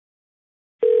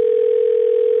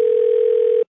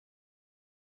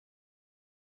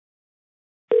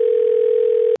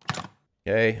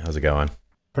Hey, how's it going?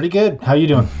 Pretty good. How you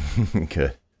doing?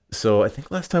 Good. So I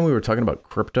think last time we were talking about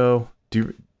crypto.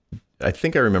 I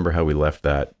think I remember how we left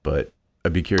that, but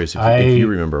I'd be curious if you I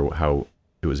remember how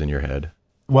it was in your head.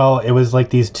 well, it was like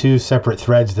these two separate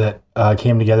threads that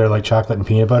came together like chocolate and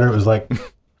peanut butter. It was like,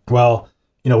 well,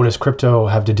 what does crypto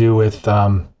have to do with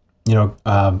the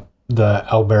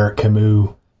Albert Camus,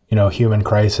 human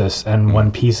crisis? And Mm,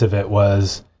 one piece of it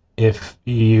was if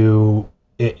you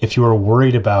were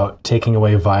worried about taking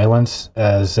away violence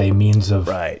as a means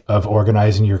right. of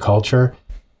organizing your culture,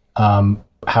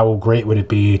 how great would it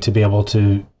be to be able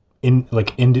to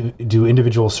do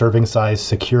individual serving size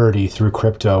security through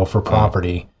crypto for Mm,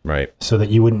 property right. so that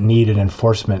you wouldn't need an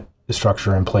enforcement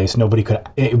structure in place. Nobody could,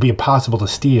 it would be impossible to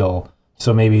steal.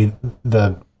 So maybe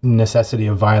the necessity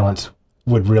of violence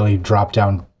would really drop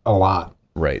down a lot.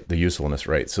 Right. The usefulness,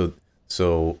 right.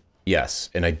 So yes,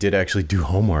 and I did actually do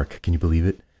homework. Can you believe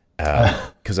it?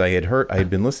 Because I had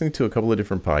been listening to a couple of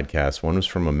different podcasts. One was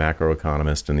from a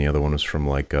macroeconomist, and the other one was from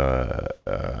like a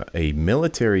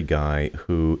military guy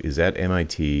who is at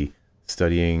MIT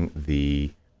studying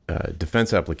the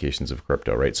defense applications of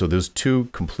crypto. Right. So those two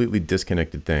completely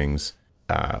disconnected things,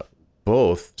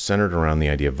 both centered around the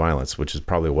idea of violence, which is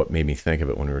probably what made me think of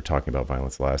it when we were talking about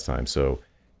violence last time. So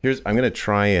I'm going to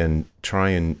try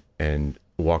and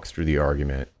walk through the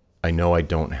argument. I know I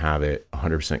don't have it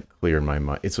 100% clear in my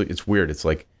mind. It's weird. It's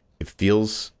like it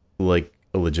feels like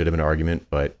a legitimate argument,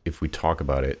 but if we talk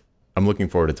about it, I'm looking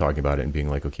forward to talking about it and being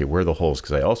like, okay, where are the holes?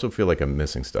 Because I also feel like I'm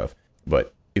missing stuff.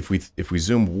 But if we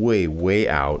zoom way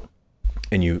out,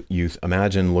 and you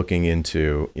imagine looking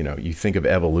into, you think of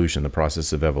evolution, the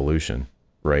process of evolution,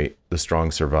 right? The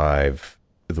strong survive,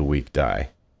 the weak die.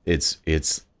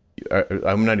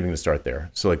 I'm not even going to start there.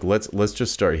 So like let's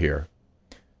just start here.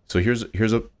 So here's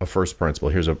a first principle.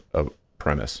 Here's a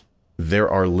premise. There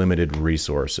are limited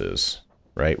resources,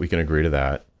 right? We can agree to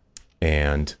that.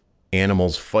 And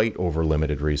animals fight over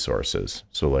limited resources.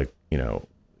 So like,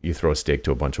 you throw a steak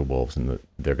to a bunch of wolves and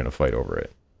they're going to fight over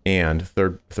it. And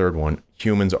third one,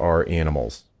 humans are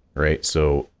animals, right?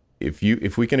 So if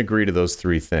we can agree to those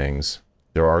three things,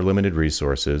 there are limited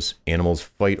resources, animals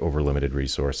fight over limited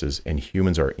resources, and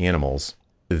humans are animals,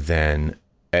 then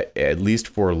at least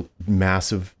for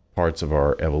massive parts of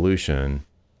our evolution,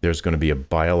 there's going to be a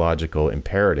biological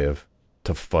imperative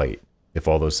to fight if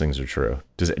all those things are true.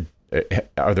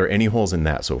 Are there any holes in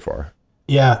that so far?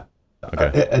 Yeah,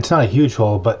 Okay. it's not a huge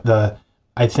hole, but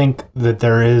I think that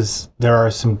there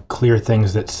are some clear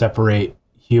things that separate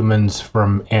humans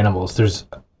from animals. There's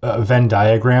a Venn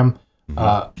diagram, Hmm.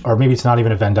 or maybe it's not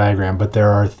even a Venn diagram, but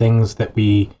there are things that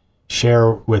we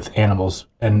share with animals,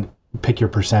 and pick your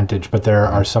percentage. But there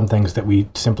Hmm. are some things that we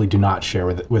simply do not share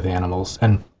with animals,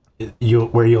 and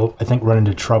you'll I think run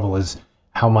into trouble is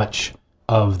how much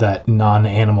of that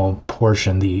non-animal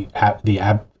portion,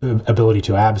 ability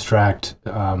to abstract,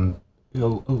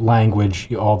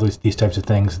 language, all these types of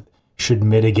things should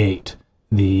mitigate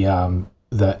the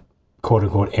quote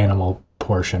unquote animal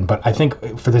portion. But I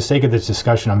think for the sake of this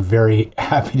discussion, I'm very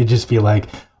happy to just be like,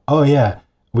 oh yeah,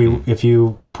 we Hmm. if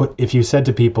you said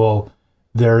to people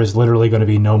there is literally going to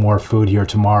be no more food here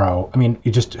tomorrow. I mean,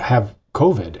 you just have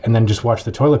COVID and then just watch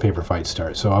the toilet paper fight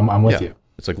start. So I'm with Yeah, you.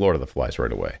 it's like Lord of the Flies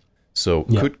right away. So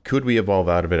Yeah. could we evolve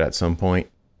out of it at some point?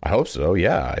 I hope so.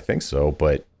 Yeah, I think so.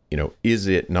 But is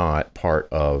it not part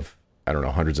of, I don't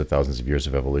know, hundreds of thousands of years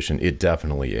of evolution? It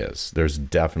definitely is. There's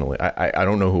definitely, I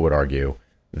don't know who would argue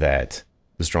that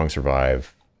the strong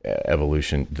survive,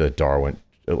 evolution, the Darwin,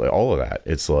 all of that.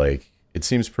 It's like it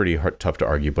seems pretty tough to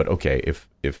argue. But okay, if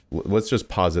let's just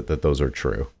posit that those are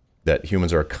true, that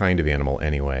humans are a kind of animal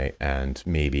anyway, and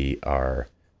maybe are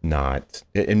not,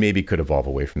 and maybe could evolve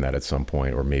away from that at some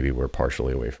point, or maybe we're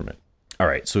partially away from it. All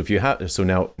right. So if you have, so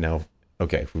now,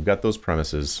 okay, if we've got those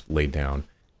premises laid down,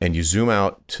 and you zoom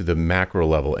out to the macro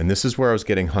level, and this is where I was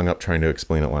getting hung up trying to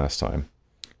explain it last time.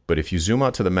 But if you zoom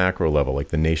out to the macro level, like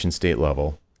the nation state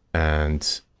level,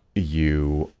 and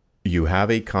you have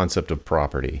a concept of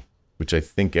property, which I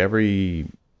think every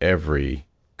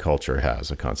culture has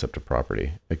a concept of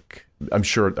property. Like, I'm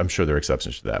sure there are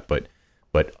exceptions to that, but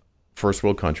first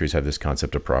world countries have this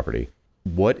concept of property.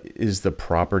 What is the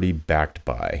property backed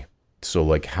by? So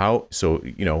like how, so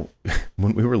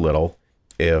when we were little,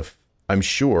 if I'm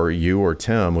sure you or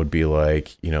Tim would be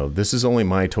like, this is only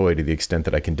my toy to the extent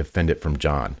that I can defend it from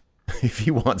John. If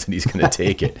he wants it, he's going to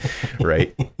take it,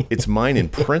 right? It's mine in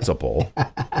principle.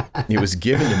 It was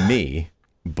given to me,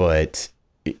 but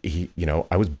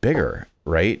I was bigger,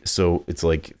 right? So it's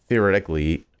like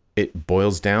theoretically, it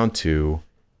boils down to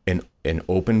an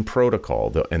open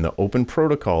protocol. And the open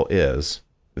protocol is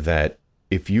that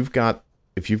if you've got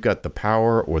if you've got the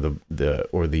power or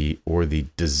the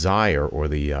desire or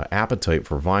the appetite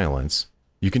for violence,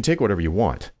 you can take whatever you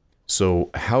want.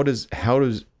 So how does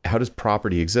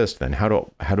property exist then? How do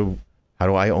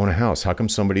I own a house? How come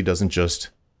somebody doesn't just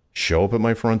show up at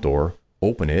my front door,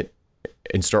 open it,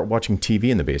 and start watching TV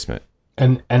in the basement?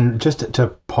 And just to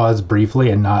pause briefly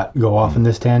and not go off in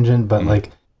this tangent, but like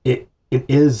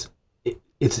it's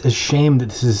a shame that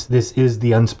this is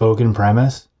the unspoken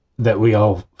premise that we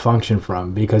all function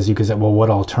from, because you could say, well, what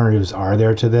alternatives are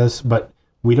there to this? But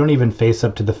we don't even face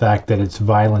up to the fact that it's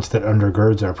violence that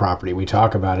undergirds our property. We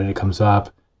talk about it, it comes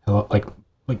up, like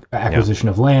acquisition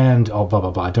of land, all blah, blah,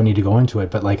 blah. I don't need to go into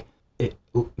it, but like,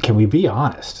 can we be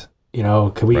honest?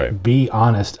 Can we be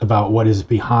honest about what is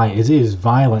behind? It is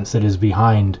violence that is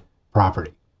behind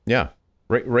property. Yeah.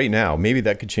 Right now, maybe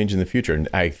that could change in the future. And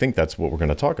I think that's what we're going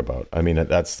to talk about. I mean,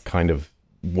 that's kind of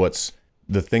what's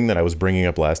the thing that I was bringing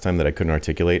up last time that I couldn't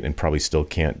articulate and probably still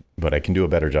can't, but I can do a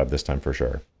better job this time for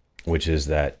sure, which is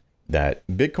that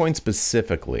Bitcoin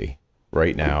specifically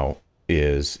right now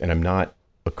is, and I'm not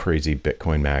a crazy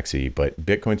Bitcoin maxi, but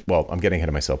Bitcoin, well, I'm getting ahead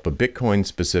of myself, but Bitcoin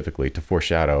specifically, to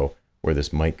foreshadow where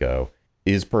this might go,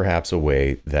 is perhaps a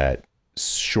way that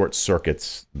short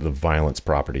circuits the violence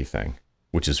property thing,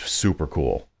 which is super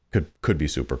cool. Could be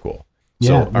super cool.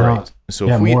 Yeah, so, all right. So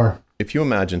yeah, if you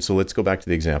imagine, so let's go back to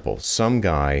the example. Some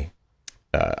guy,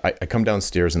 I come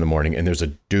downstairs in the morning and there's a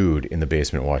dude in the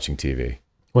basement watching TV.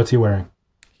 What's he wearing?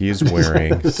 He is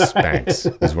wearing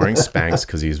Spanx. He's wearing Spanx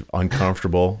because he's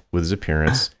uncomfortable with his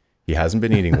appearance. He hasn't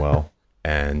been eating well,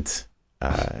 and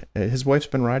his wife's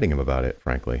been riding him about it,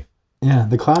 frankly. Yeah,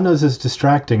 the clown nose is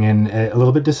distracting and a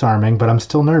little bit disarming, but I'm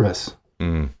still nervous.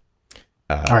 All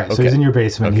right, so he's in your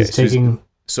basement. Okay, he's taking...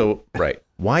 So, right.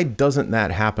 Why doesn't that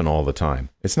happen all the time?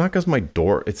 It's not because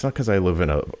it's not because I live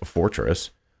in a fortress.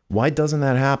 Why doesn't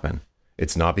that happen?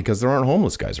 It's not because there aren't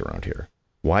homeless guys around here.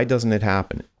 Why doesn't it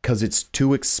happen? Because it's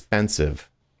too expensive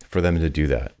for them to do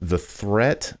that. The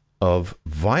threat of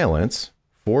violence,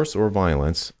 force or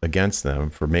violence against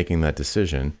them for making that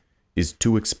decision is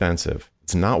too expensive.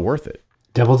 It's not worth it.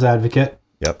 Devil's advocate.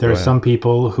 Yep. There are some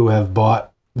people who have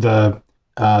bought the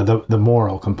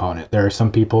moral component. There are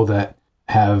some people that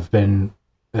have been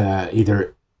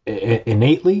either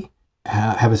innately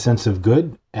have a sense of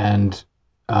good, and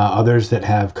others that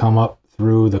have come up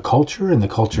through the culture, and the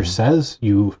culture says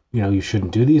you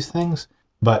shouldn't do these things.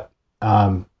 But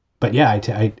yeah,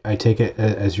 I take it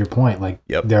as your point. Like,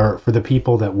 there are, for the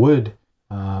people that would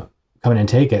come in and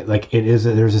take it, like there's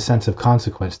a sense of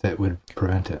consequence that would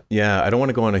prevent it. Yeah, I don't want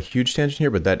to go on a huge tangent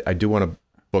here, but that I do want to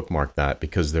bookmark that,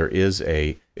 because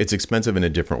it's expensive in a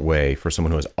different way for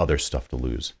someone who has other stuff to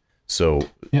lose. So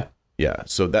yeah.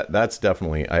 So that's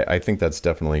definitely, I think that's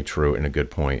definitely true and a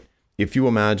good point. If you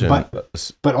imagine,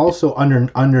 but also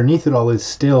underneath it all is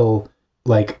still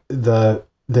like the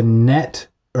net,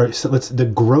 or so the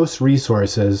gross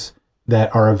resources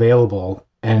that are available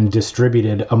and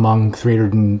distributed among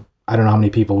 300 and I don't know how many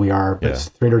people we are, but it's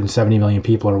 370 million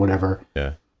people or whatever.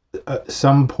 Yeah.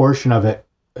 Some portion of it,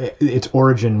 its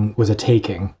origin was a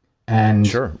taking, and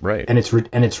sure, right, and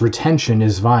its retention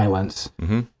is violence,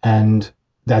 and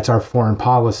that's our foreign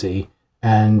policy.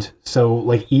 And so,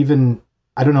 like, even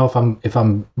I don't know if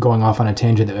I'm going off on a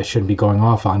tangent that I shouldn't be going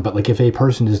off on, but like, if a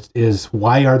person is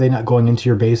why are they not going into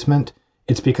your basement?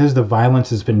 It's because the violence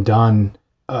has been done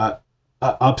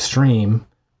upstream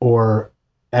or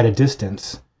at a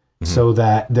distance, so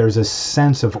that there's a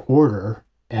sense of order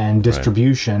and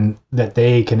distribution, that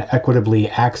they can equitably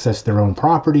access their own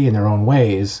property in their own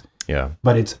ways. Yeah.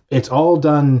 But it's all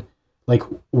done like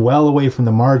well away from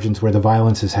the margins where the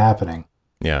violence is happening.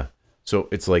 Yeah. So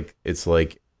it's like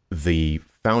the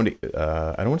I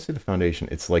don't want to say the foundation.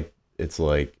 It's like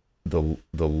the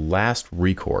last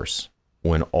recourse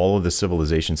when all of the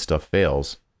civilization stuff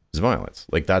fails is violence.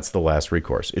 Like, that's the last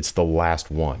recourse. It's the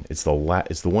last one. It's the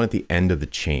one at the end of the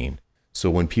chain. So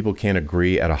when people can't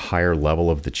agree at a higher level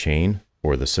of the chain,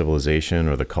 or the civilization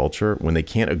or the culture, when they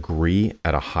can't agree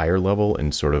at a higher level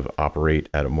and sort of operate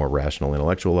at a more rational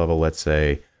intellectual level, let's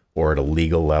say, or at a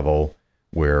legal level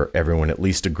where everyone at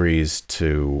least agrees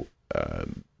to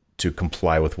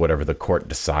comply with whatever the court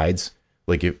decides,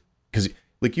 you could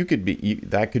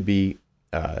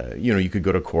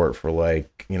go to court for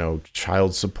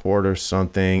child support or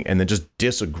something, and then just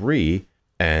disagree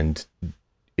and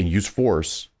use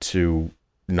force to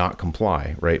not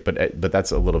comply, right? But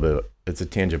that's a little bit, it's a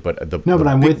tangent. But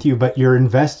I'm with you. But you're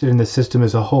invested in the system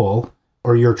as a whole,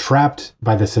 or you're trapped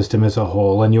by the system as a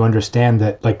whole, and you understand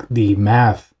that like the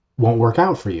math won't work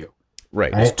out for you.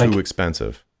 Right. It's too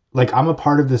expensive. Like, I'm a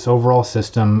part of this overall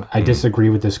system. I disagree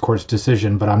with this court's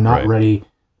decision, but I'm not ready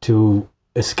to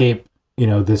escape,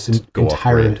 this Go off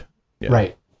entire grid. Yeah.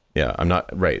 right. Yeah, I'm not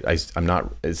right. I'm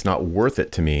not. It's not worth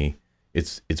it to me.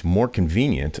 It's more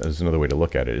convenient. There's another way to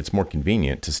look at it. It's more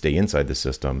convenient to stay inside the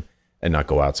system and not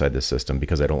go outside the system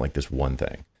because I don't like this one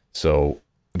thing. So,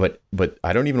 but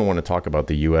I don't even want to talk about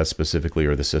the U.S. specifically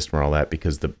or the system or all that,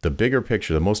 because the bigger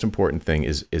picture, the most important thing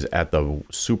is at the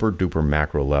super duper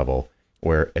macro level,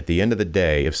 where at the end of the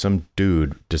day, if some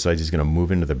dude decides he's going to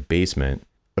move into the basement,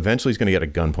 eventually he's going to get a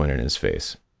gun pointed in his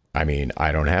face. I mean,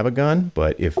 I don't have a gun,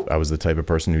 but if I was the type of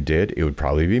person who did, it would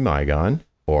probably be my gun,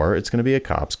 or it's going to be a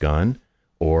cop's gun,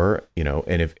 or,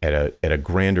 and if at a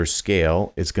grander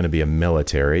scale, it's going to be a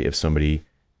military. If somebody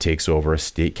takes over a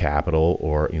state capital,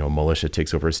 or, militia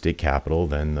takes over a state capital,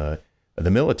 then the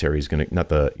military is going to, not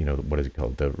the, what is it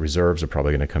called? The reserves are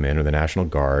probably going to come in, or the National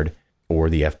Guard, or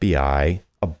the FBI.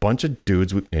 A bunch of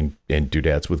dudes and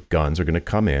dudettes with guns are going to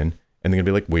come in, and they're going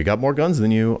to be like, we got more guns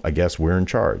than you. I guess we're in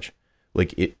charge.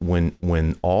 Like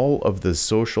when all of the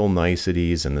social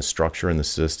niceties and the structure in the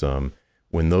system,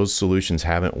 when those solutions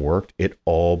haven't worked, it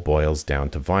all boils down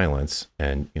to violence.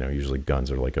 And, usually guns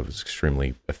are like an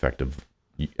extremely effective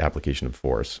application of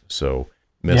force. So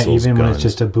missiles, even guns, when it's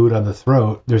just a boot on the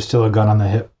throat, there's still a gun on the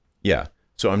hip. Yeah.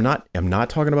 So I'm not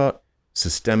talking about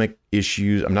systemic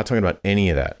issues. I'm not talking about any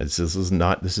of that. This is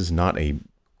not a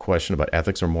question about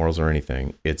ethics or morals or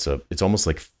anything. It's almost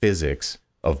like physics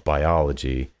of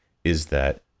biology, is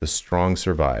that the strong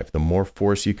survive. The more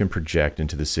force you can project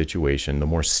into the situation, the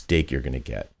more stake you're going to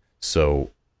get. So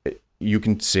you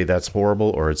can say that's horrible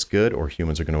or it's good, or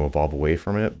humans are going to evolve away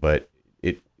from it, but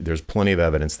there's plenty of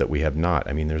evidence that we have not.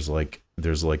 I mean, there's like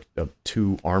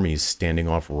two armies standing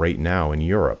off right now in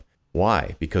Europe.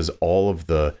 Why? Because all of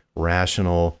the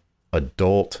rational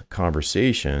adult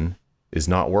conversation is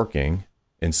not working,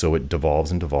 and so it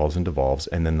devolves and devolves and devolves,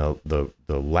 and then the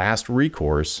last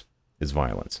recourse is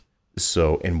violence.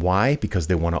 So, and why? Because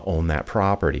they want to own that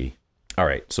property. All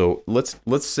right, so let's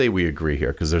say we agree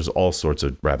here, because there's all sorts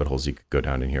of rabbit holes you could go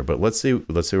down in here. But let's say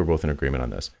we're both in agreement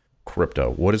on this.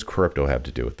 Crypto. What does crypto have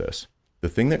to do with this? The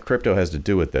thing that crypto has to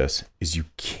do with this is you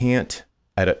can't,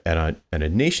 at a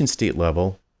nation state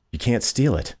level, you can't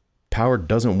steal it. Power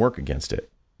doesn't work against it.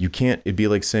 You can't. It'd be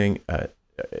like saying,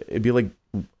 it'd be like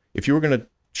if you were going to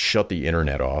shut the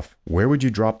internet off, where would you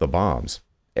drop the bombs?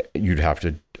 You'd have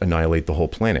to annihilate the whole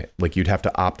planet. Like, you'd have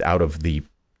to opt out of the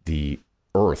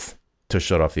earth to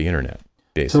shut off the internet,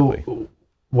 basically. So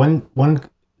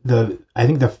I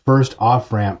think the first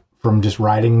off ramp from just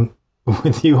riding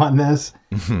with you on this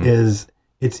is,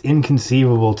 it's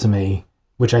inconceivable to me,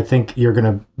 which I think you're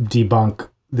going to debunk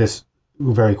this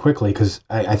very quickly, because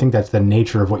I think that's the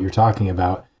nature of what you're talking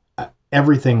about.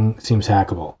 Everything seems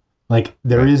hackable. Like,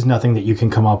 there is nothing that you can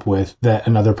come up with that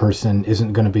another person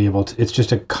isn't going to be able to. It's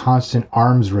just a constant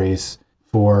arms race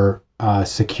for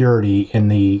security in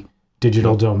the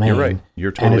digital domain. You're right.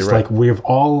 You're totally right. And it's like, we've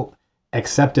all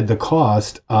accepted the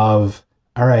cost of,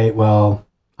 all right, well,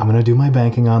 I'm going to do my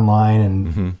banking online,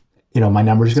 and my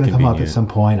number's going to come up at some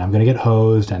point. I'm going to get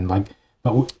hosed, and right.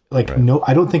 No,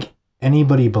 I don't think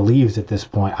anybody believes at this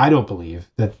point. I don't believe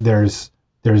that there's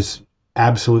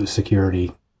absolute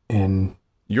security in.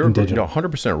 You're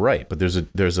 100% right, but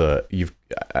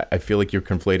I feel like you're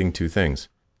conflating two things.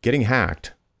 Getting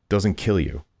hacked doesn't kill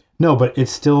you. No, but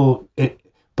it's still it.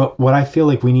 But what I feel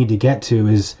like we need to get to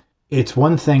is, it's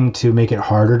one thing to make it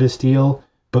harder to steal,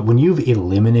 but when you've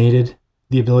eliminated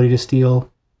the ability to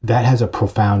steal, that has a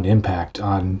profound impact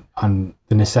on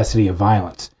the necessity of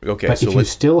violence. Okay, but if you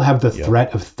still have the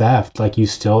threat of theft, like, you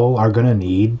still are going to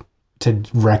need to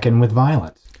reckon with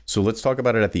violence. So let's talk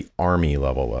about it at the army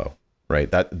level, though. Right.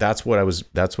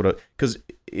 Because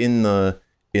in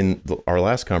our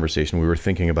last conversation, we were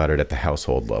thinking about it at the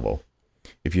household level.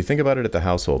 If you think about it at the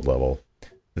household level,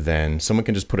 then someone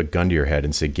can just put a gun to your head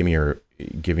and say, give me your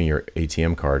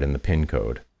ATM card and the PIN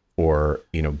code, or,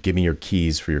 give me your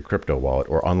keys for your crypto wallet,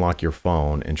 or unlock your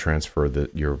phone and transfer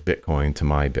your Bitcoin to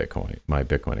my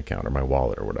Bitcoin account, or my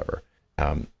wallet, or whatever.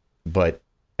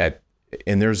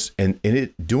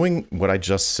 Doing what I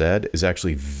just said is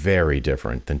actually very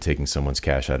different than taking someone's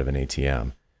cash out of an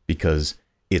ATM, because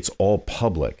it's all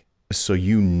public. So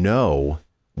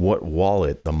what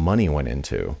wallet the money went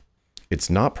into. It's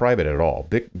not private at all.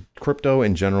 Crypto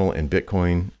in general, and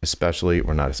Bitcoin especially,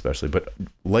 or not especially, but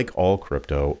like all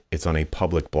crypto, it's on a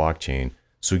public blockchain.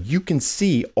 So you can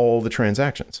see all the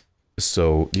transactions.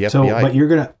 So the FBI...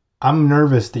 But I'm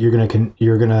nervous that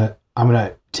I'm going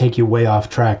to take you way off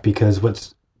track, because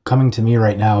what's coming to me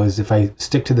right now is, if I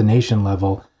stick to the nation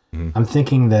level, I'm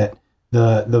thinking that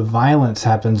the violence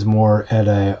happens more at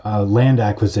a land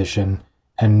acquisition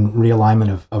and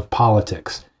realignment of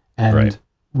politics. And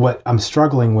what I'm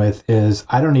struggling with is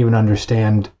I don't even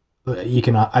understand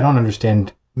I don't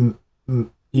understand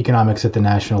economics at the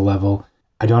national level.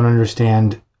 I don't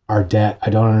understand our debt. I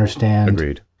don't understand.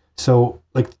 Agreed. So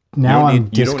like now I'm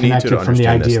disconnected from the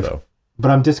idea of, though.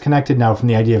 but I'm disconnected now from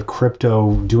the idea of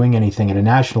crypto doing anything at a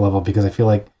national level because I feel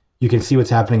like you can see what's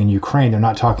happening in Ukraine. They're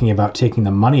not talking about taking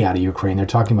the money out of Ukraine. They're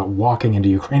talking about walking into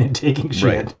Ukraine and taking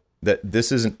shit. Right.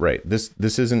 This isn't right. This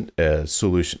isn't a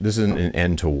solution. This isn't an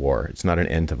end to war. It's not an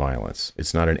end to violence.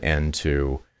 It's not an end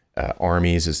to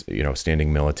armies,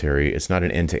 standing military. It's not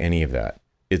an end to any of that.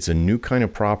 It's a new kind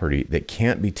of property that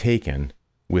can't be taken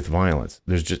with violence.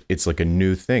 It's like a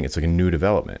new thing. It's like a new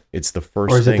development. It's the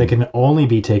first thing. Or is it they can only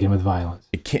be taken with violence?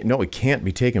 It can't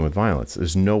be taken with violence.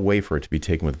 There's no way for it to be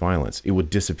taken with violence. It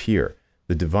would disappear.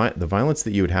 The violence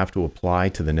that you would have to apply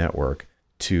to the network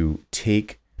to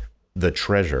take the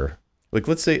treasure, like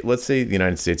let's say the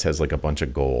United States has like a bunch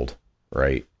of gold,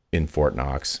 right, in Fort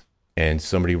Knox, and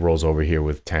somebody rolls over here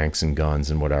with tanks and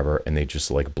guns and whatever, and they just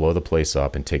like blow the place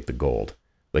up and take the gold.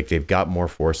 Like they've got more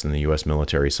force than the U.S.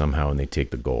 military somehow, and they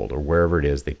take the gold, or wherever it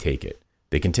is, they take it.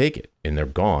 They can take it, and they're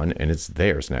gone, and it's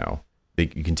theirs now.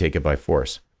 You can take it by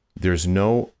force. There's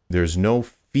no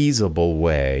feasible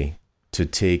way to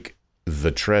take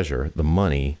the treasure, the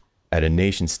money, at a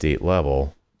nation state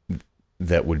level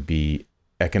that would be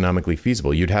economically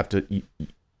feasible. You'd have to,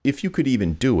 if you could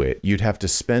even do it, you'd have to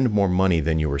spend more money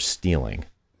than you were stealing.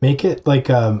 Make it like,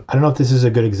 I don't know if this is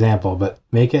a good example, but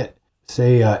make it,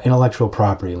 say, intellectual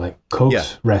property, like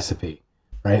Coke's recipe,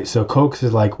 right? So Coke's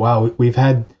is like, wow, we've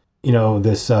had,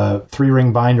 this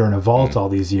 3-ring binder in a vault all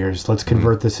these years. Let's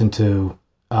convert this into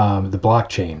the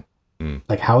blockchain.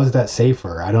 Like, how is that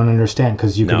safer? I don't understand,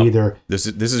 because you could either... This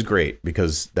is great,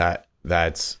 because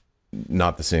that's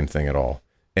not the same thing at all.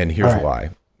 And here's why.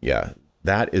 Yeah,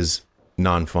 that is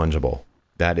non-fungible.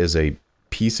 That is a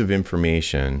piece of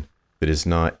information that is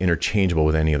not interchangeable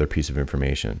with any other piece of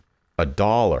information. A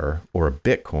dollar or a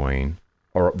Bitcoin,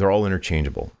 they're all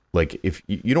interchangeable. Like if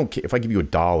if I give you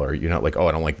 $1, you're not like, oh,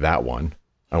 I don't like that one.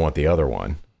 I want the other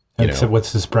one.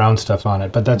 What's this brown stuff on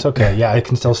it? But that's okay. Yeah, I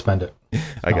can still spend it.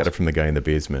 I got it from the guy in the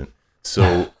basement.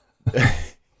 So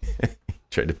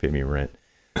tried to pay me rent.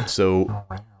 So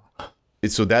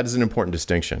that is an important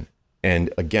distinction.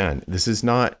 And again, this is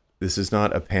not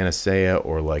a panacea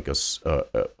or like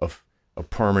a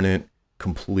permanent,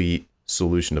 complete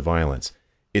solution to violence.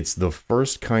 It's the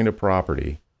first kind of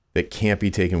property that can't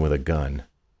be taken with a gun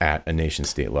at a nation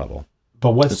state level.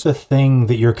 But what's the thing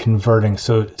that you're converting?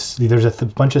 So there's a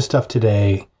bunch of stuff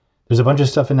today. There's a bunch of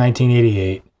stuff in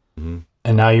 1988,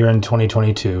 and now you're in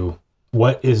 2022.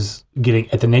 What is getting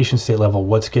at the nation state level?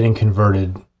 What's getting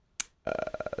converted?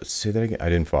 Say that again. I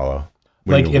didn't follow.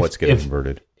 What's getting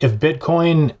converted? If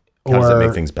Bitcoin how does that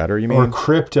make things better? You mean? Or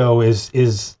crypto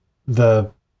is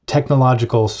the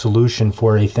technological solution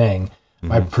for a thing?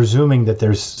 I'm presuming that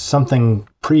there's something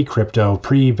pre-crypto,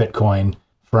 pre-Bitcoin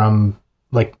from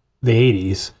like the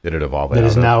 80s that it evolved that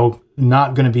is now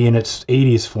not going to be in its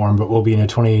 80s form, but will be in a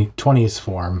 2020s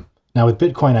form. Now with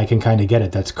Bitcoin, I can kind of get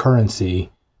it. That's currency,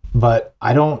 but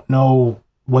I don't know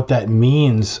what that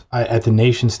means at the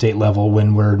nation state level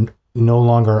when we're no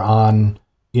longer on,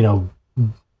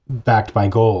 backed by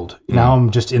gold. Now I'm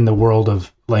just in the world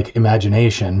of like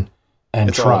imagination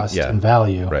and trust and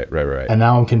value. Right. And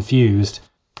now I'm confused.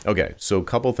 Okay, so a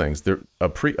couple things.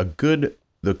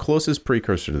 The closest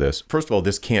precursor to this. First of all,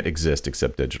 this can't exist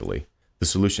except digitally. The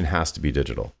solution has to be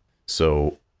digital.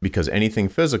 So because anything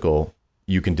physical,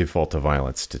 you can default to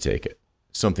violence to take it.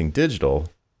 Something digital.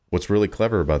 What's really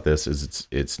clever about this is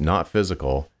it's not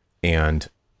physical, and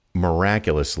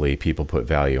miraculously people put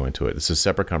value into it. This is a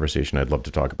separate conversation I'd love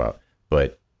to talk about.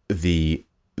 But the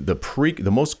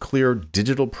most clear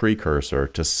digital precursor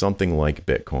to something like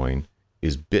Bitcoin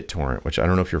is BitTorrent, which I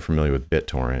don't know if you're familiar with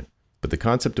BitTorrent, but the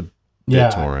concept of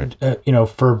BitTorrent.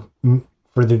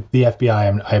 For the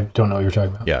FBI, I don't know what you're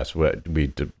talking about. Yes, what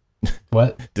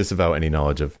disavow any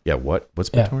knowledge of what's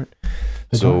BitTorrent?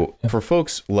 So for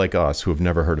folks like us who have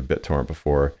never heard of BitTorrent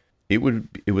before, it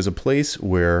was a place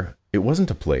where it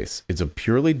wasn't a place. It's a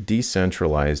purely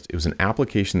decentralized. It was an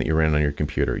application that you ran on your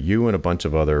computer. You and a bunch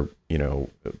of other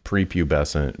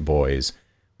prepubescent boys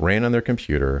ran on their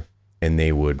computer, and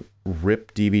they would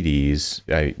rip DVDs.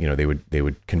 They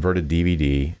would convert a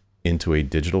DVD into a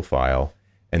digital file,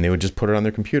 and they would just put it on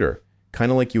their computer,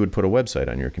 kind of like you would put a website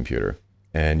on your computer.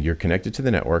 And you're connected to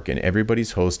the network, and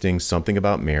everybody's hosting something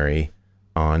about Mary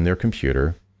on their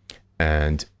computer.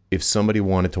 And if somebody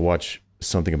wanted to watch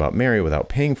something about Mary without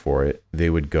paying for it, they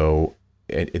would go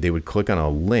and they would click on a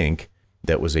link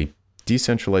that was a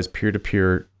decentralized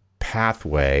peer-to-peer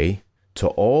pathway to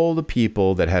all the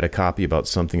people that had a copy about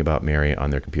something about Mary on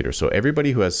their computer. So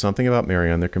everybody who has something about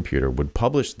Mary on their computer would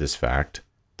publish this fact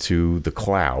to the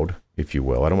cloud, if you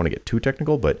will. I don't want to get too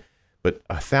technical, but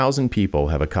 1,000 people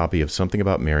have a copy of something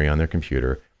about Mary on their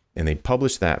computer, and they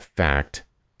publish that fact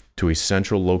to a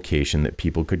central location that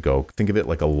people could go. Think of it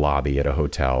like a lobby at a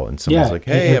hotel, and someone's like,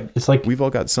 hey, it's like we've all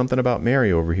got something about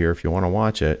Mary over here if you want to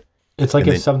watch it. It's like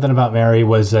if something about Mary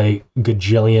was a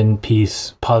gajillion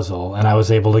piece puzzle, and I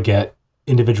was able to get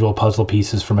individual puzzle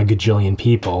pieces from a gajillion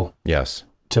people. Yes.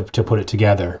 To put it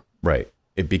together. Right.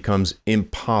 It becomes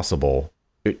impossible.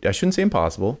 I shouldn't say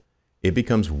impossible. It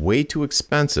becomes way too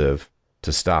expensive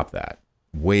to stop that.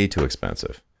 Way too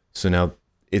expensive. So now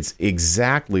it's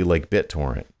exactly like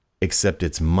BitTorrent, except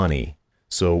it's money.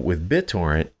 So with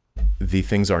BitTorrent, the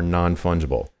things are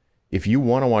non-fungible. If you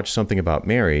want to watch something about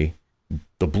Mary,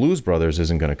 the Blues Brothers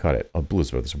isn't going to cut it. Oh, Blues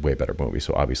Brothers is a way better movie,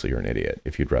 so obviously you're an idiot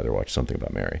if you'd rather watch something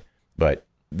about Mary. But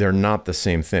they're not the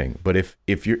same thing. But if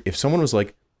someone was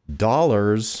like,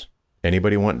 dollars,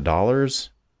 anybody want dollars?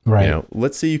 Right. You know,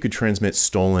 let's say you could transmit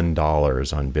stolen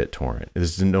dollars on BitTorrent.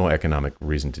 There's no economic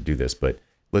reason to do this, but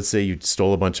let's say you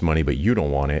stole a bunch of money, but you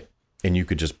don't want it, and you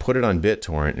could just put it on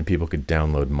BitTorrent and people could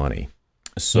download money.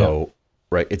 So,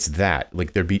 right, it's that.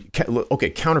 Like there'd be,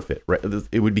 counterfeit, right?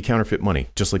 It would be counterfeit money,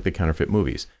 just like the counterfeit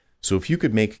movies. So if you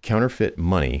could make counterfeit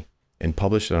money and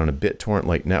publish it on a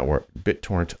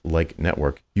BitTorrent-like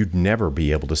network, you'd never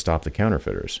be able to stop the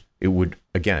counterfeiters. It would,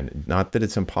 again, not that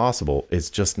it's impossible,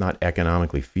 it's just not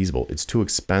economically feasible. It's too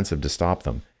expensive to stop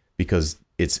them because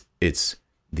it's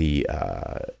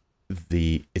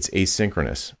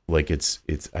asynchronous. Like it's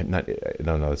not,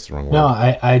 no, that's the wrong word. No,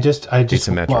 I just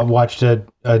watched a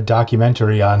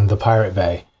documentary on the Pirate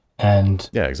Bay, and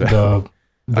yeah, exactly.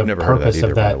 I've never heard of that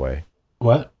either, by the way.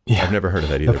 What? Yeah. I've never heard of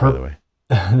that either, by the way.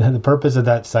 The purpose of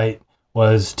that site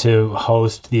was to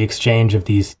host the exchange of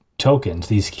these tokens,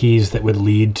 these keys that would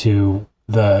lead to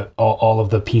all of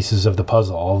the pieces of the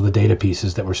puzzle, all of the data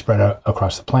pieces that were spread out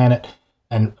across the planet.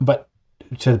 But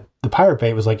to the Pirate Bay,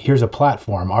 it was like, here's a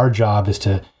platform. Our job is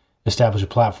to establish a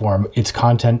platform. It's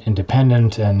content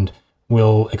independent, and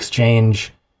we'll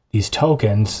exchange these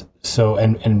tokens. So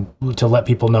and to let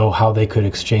people know how they could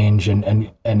exchange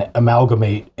and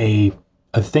amalgamate a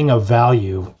thing of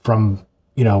value from,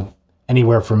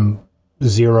 anywhere from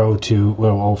 0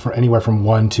 to, for anywhere from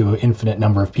 1 to an infinite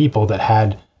number of people that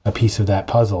had a piece of that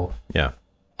puzzle. Yeah.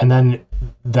 And then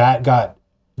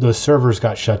those servers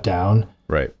got shut down.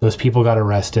 Right. Those people got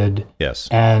arrested. Yes.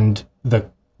 And the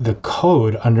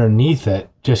code underneath it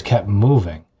just kept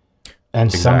moving.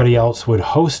 And somebody else would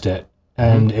host it.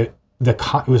 And it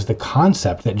was the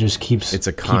concept that just keeps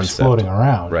floating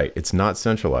around. Right. It's not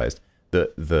centralized.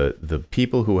 The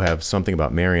people who have something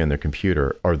about Mary on their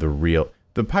computer are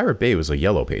the Pirate Bay was like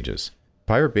Yellow Pages.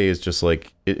 Pirate Bay is just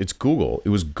like, it's Google. It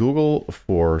was Google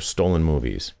for stolen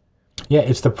movies. Yeah,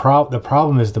 it's the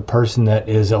problem is the person that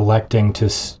is electing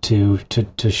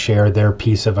to share their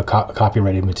piece of a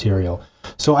copyrighted material.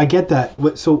 So I get that.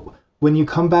 So when you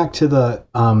come back to the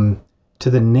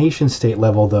nation state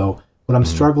level, though, what I'm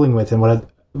struggling with, and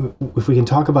if we can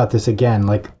talk about this again,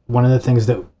 like one of the things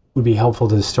that would be helpful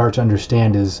to start to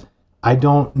understand is I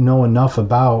don't know enough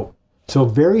about. So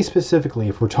very specifically,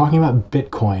 if we're talking about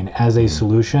Bitcoin as a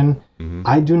solution,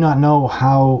 I do not know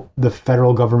how the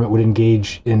federal government would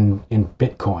engage in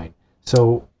Bitcoin.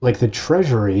 So like the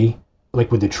Treasury,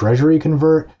 like would the Treasury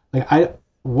convert? Like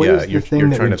what is the thing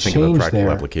that would change there? You're trying to think of a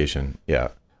practical application. Yeah.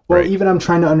 Well, even I'm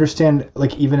trying to understand,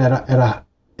 like even at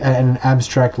an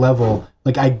abstract level,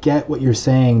 like I get what you're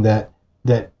saying that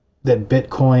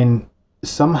Bitcoin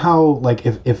somehow, like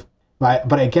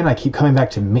but again, I keep coming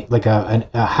back to like a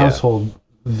household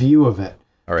view of it.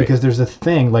 All right. Because there's a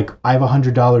thing, like I have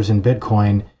 $100 in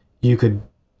Bitcoin. You could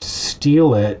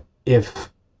steal it if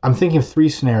I'm thinking of 3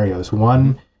 scenarios.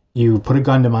 One, you put a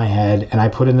gun to my head and I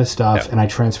put in the stuff and I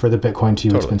transfer the Bitcoin to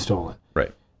you. Totally. It's been stolen.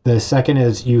 Right. The second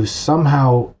is you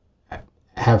somehow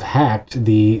have hacked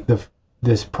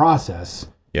this process.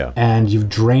 Yeah. And you've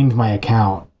drained my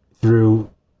account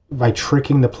by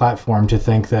tricking the platform to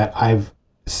think that I've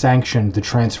sanctioned the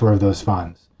transfer of those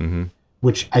funds,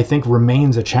 which I think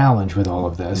remains a challenge with all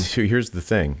of this. So here's the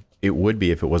thing. It would be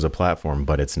if it was a platform,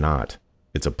 but it's not.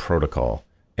 It's a protocol.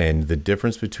 And the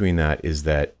difference between that is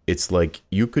that it's like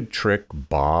you could trick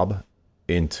Bob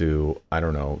into, I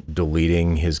don't know,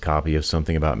 deleting his copy of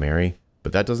Something About Mary,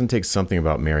 but that doesn't take Something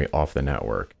About Mary off the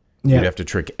network. Yeah. You'd have to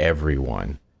trick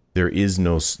everyone. There's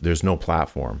no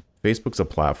platform. Facebook's a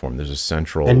platform. There's a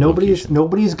central and nobody's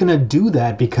going to do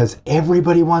that because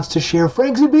everybody wants to share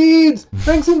Franks and Beans.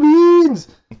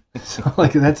 So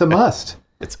like that's a must.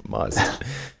 It's a must.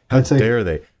 How dare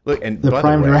they? Look, and The by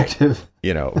prime the way, directive.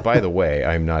 by the way,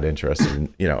 I'm not interested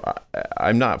in,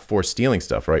 I'm not for stealing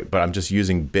stuff, right? But I'm just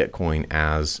using Bitcoin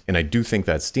as, and I do think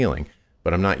that's stealing,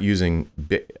 but I'm not using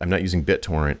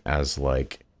BitTorrent as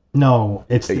like, No,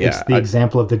 it's yeah, the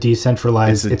example of the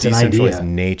decentralized. it's the It's an decentralized idea.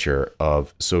 nature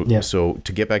of, Yeah. so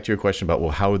to get back to your question about,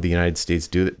 well, how would the United States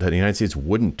do it? The United States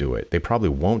wouldn't do it. They probably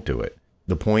won't do it.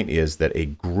 The point is that a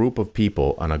group of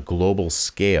people on a global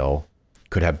scale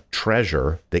could have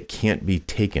treasure that can't be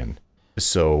taken.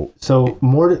 So So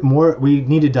more. We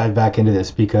need to dive back into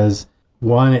this because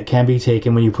one, it can be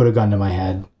taken when you put a gun to my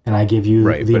head, and I give you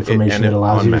right, the but information that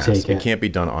allows you to take it it. can't be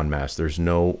done en masse. There's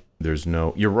no.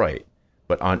 You're right,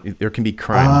 but there can be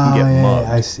crime. You can get Yeah, mugged.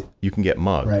 I see. You can get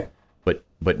mugged. Right.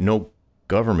 But no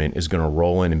government is going to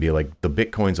roll in and be like, the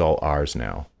Bitcoin's all ours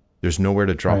now. There's nowhere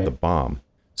to drop Right. the bomb.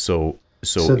 So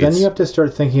So then you have to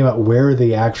start thinking about where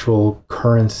the actual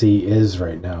currency is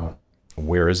right now.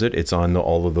 where is it? It's on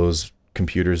all of those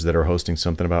computers that are hosting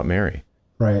something about Mary.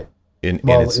 Right. And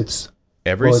Well, it's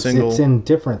every single. it's in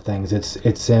different things.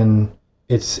 It's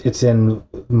in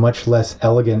much less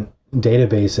elegant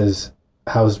databases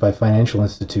housed by financial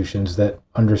institutions that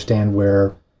understand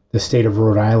where the state of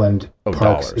Rhode Island parks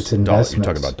dollars. its Dollars. investments. You're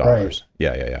talking about dollars.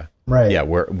 Yeah. Right. Yeah,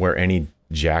 where any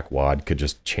jackwad could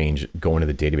just go into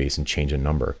the database and change a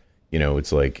number.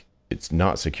 It's like, it's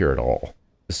not secure at all.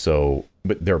 So,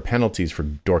 but there are penalties for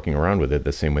dorking around with it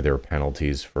the same way there are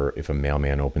penalties for if a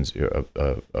mailman opens,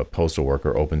 a postal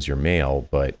worker opens your mail,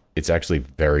 but it's actually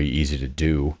very easy to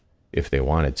do if they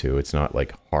wanted to. It's not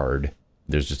like hard.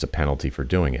 There's just a penalty for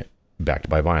doing it, backed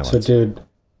by violence. So, dude,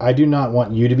 I do not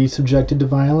want you to be subjected to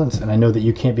violence, and I know that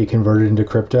you can't be converted into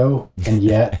crypto, and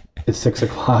yet it's 6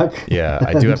 o'clock. Yeah,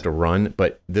 I do have to run,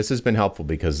 but this has been helpful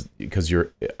because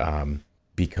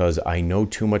I know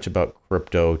too much about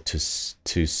crypto to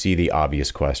see the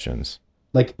obvious questions.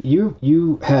 Like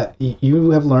you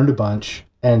have learned a bunch,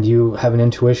 and you have an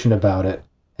intuition about it,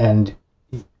 and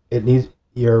it needs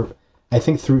I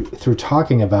think through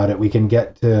talking about it, we can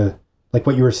get to like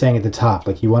what you were saying at the top.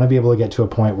 Like you want to be able to get to a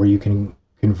point where you can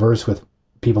converse with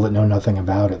people that know nothing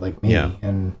about it, like me, Yeah.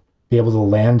 and be able to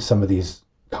land some of these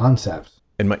concepts.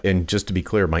 And just to be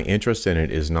clear, my interest in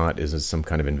it is not as some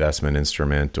kind of investment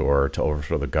instrument or to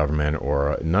overthrow the government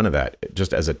or none of that.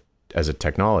 Just as a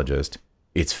technologist,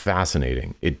 it's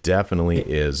fascinating. It definitely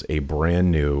is a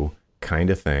brand new kind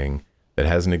of thing that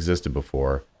hasn't existed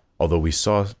before. Although we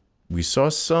saw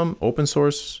some open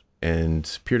source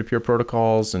and peer-to-peer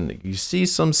protocols, and you see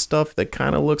some stuff that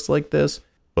kind of looks like this.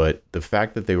 But the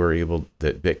fact that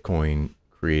that Bitcoin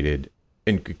created,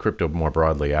 and crypto more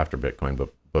broadly after Bitcoin,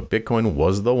 but Bitcoin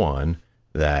was the one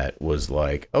that was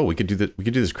like, oh, we could do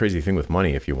this crazy thing with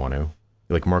money if you want to.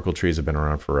 Like Merkle trees have been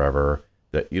around forever.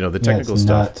 That the technical it's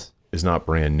stuff nuts. is not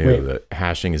brand new. Wait. The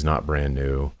hashing is not brand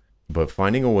new. But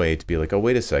finding a way to be like, oh,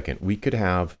 wait a second, we could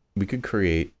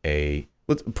create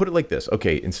let's put it like this.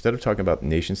 Okay, instead of talking about the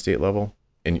nation state level,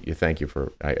 and thank you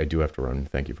for, I do have to run.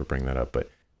 Thank you for bringing that up, but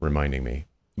reminding me.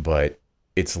 But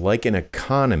it's like an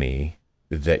economy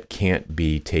that can't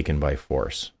be taken by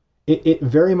force. It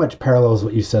very much parallels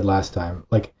what you said last time.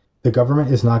 Like the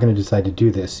government is not going to decide to do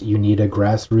this. You need a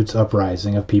grassroots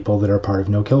uprising of people that are part of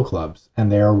no-kill clubs,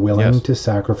 and they are willing Yes. to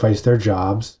sacrifice their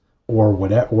jobs or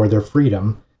whatever, or their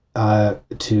freedom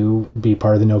to be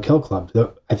part of the no-kill club.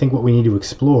 I think what we need to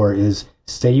explore is,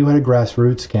 say you had a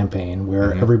grassroots campaign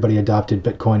where everybody adopted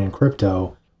Bitcoin and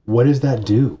crypto. What does that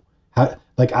do? How,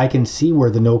 like I can see where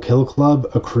the no-kill club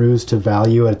accrues to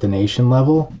value at the nation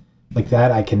level. Like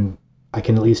that, I can at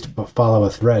least follow a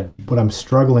thread. What I'm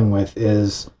struggling with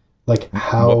is like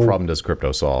how. What problem does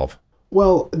crypto solve?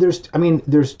 Well, there's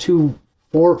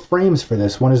 4 frames for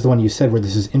this. One is the one you said where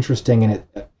this is interesting and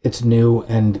it's new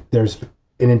and there's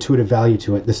an intuitive value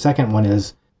to it. The second one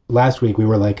is last week we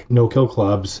were like no kill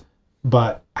clubs,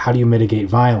 but how do you mitigate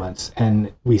violence?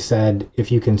 And we said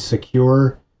if you can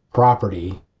secure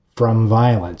property from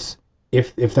violence,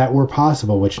 if that were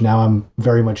possible, which now I'm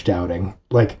very much doubting.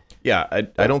 Like Yeah,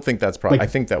 I don't think that's I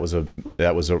think that was a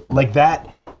like that's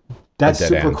dead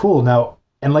super end. cool. Now,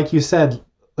 and like you said,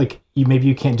 like maybe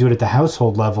you can't do it at the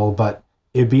household level, but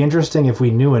it'd be interesting if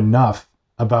we knew enough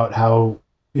about how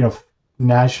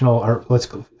national or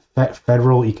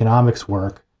federal economics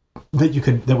work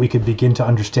that we could begin to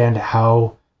understand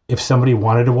how if somebody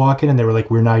wanted to walk in and they were like,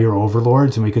 we're now your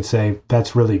overlords, and we could say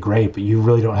that's really great, but you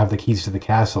really don't have the keys to the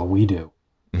castle. We do.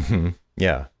 Mm-hmm.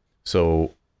 Yeah.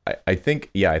 So I think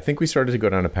we started to go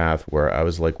down a path where I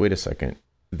was like, wait a second,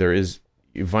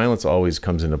 violence always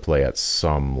comes into play at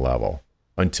some level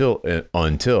until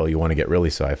you want to get really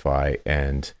sci-fi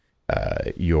and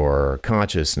your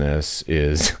consciousness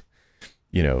is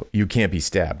you know, you can't be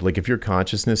stabbed. Like if your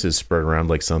consciousness is spread around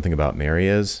like something about Mary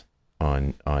is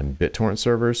on BitTorrent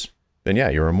servers, then yeah,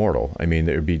 you're immortal. I mean,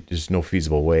 there would be just no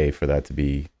feasible way for that to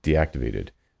be deactivated.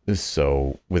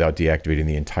 So without deactivating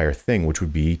the entire thing, which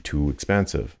would be too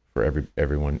expensive for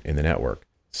everyone in the network,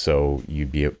 so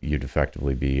you'd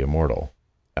effectively be immortal.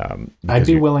 I'd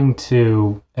be willing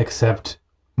to accept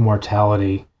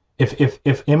mortality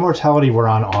if immortality were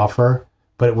on offer,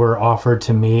 but it were offered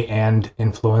to me and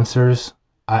influencers.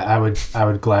 I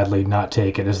would gladly not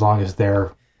take it as long as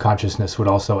their consciousness would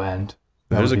also end.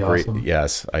 There's a great awesome.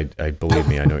 Yes, I believe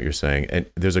me, I know what you're saying, and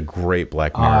there's a great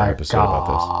Black Mirror episode about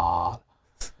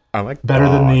this. I'm like better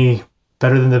than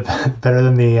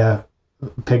the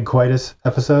pig coitus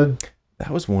episode. That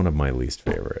was one of my least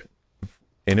favorite,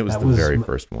 and it was the very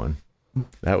first one.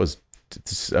 That was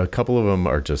a couple of them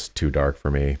are just too dark for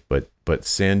me. But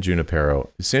San Junipero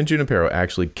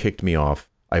actually kicked me off.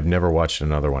 I've never watched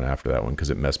another one after that one because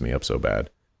it messed me up so bad.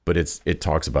 But it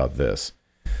talks about this.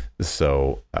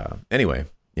 So anyway,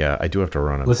 yeah, I do have to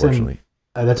run. Unfortunately,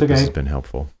 that's okay. This has been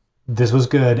helpful. This was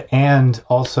good, and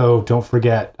also don't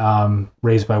forget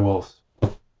Raised by Wolves.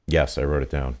 Yes, I wrote it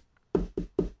down.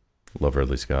 Love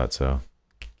Ridley Scott, so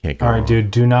can't go All right, wrong.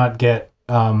 dude, do not get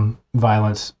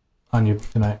violence on you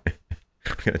tonight.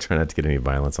 I'm gonna try not to get any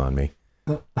violence on me.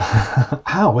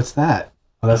 Ow, what's that?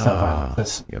 Oh, that's not violence.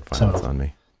 That's you got violence on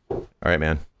me. All right,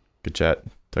 man. Good chat.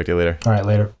 Talk to you later. All right,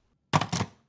 later.